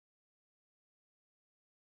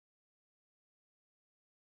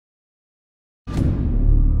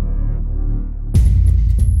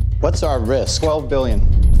What's our risk? 12 billion.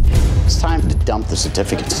 It's time to dump the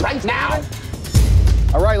certificates. Right now!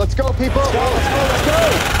 All right, let's go, people. Let's go, let's go, let's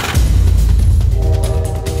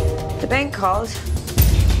go! The bank called.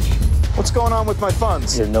 What's going on with my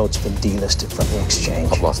funds? Your note's been delisted from the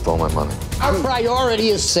exchange. I've lost all my money. Our priority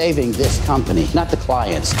is saving this company, not the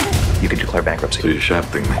clients. You can declare bankruptcy. So you're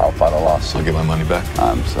shafting me. I'll file a lawsuit. I'll get my money back.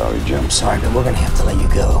 I'm sorry, Jim. Sorry, but we're gonna have to let you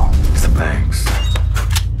go. It's the banks.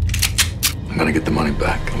 I'm gonna get the money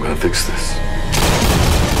back. I'm gonna fix this.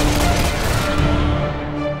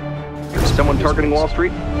 Someone targeting Wall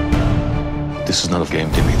Street? This is not a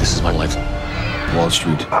game, Jimmy. This is my life. Wall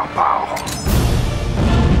Street. Pow, pow.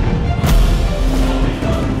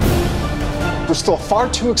 We're still far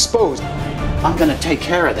too exposed. I'm gonna take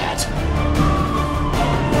care of that.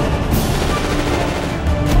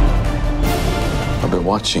 I've been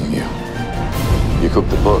watching you. You cook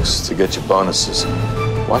the books to get your bonuses.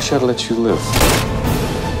 Why should I let you live?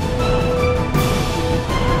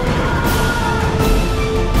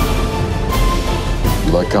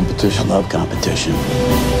 You like I competition? love competition.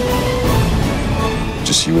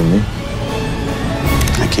 Just you and me?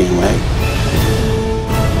 I can't wait.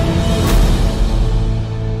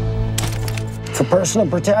 For personal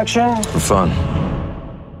protection, For fun.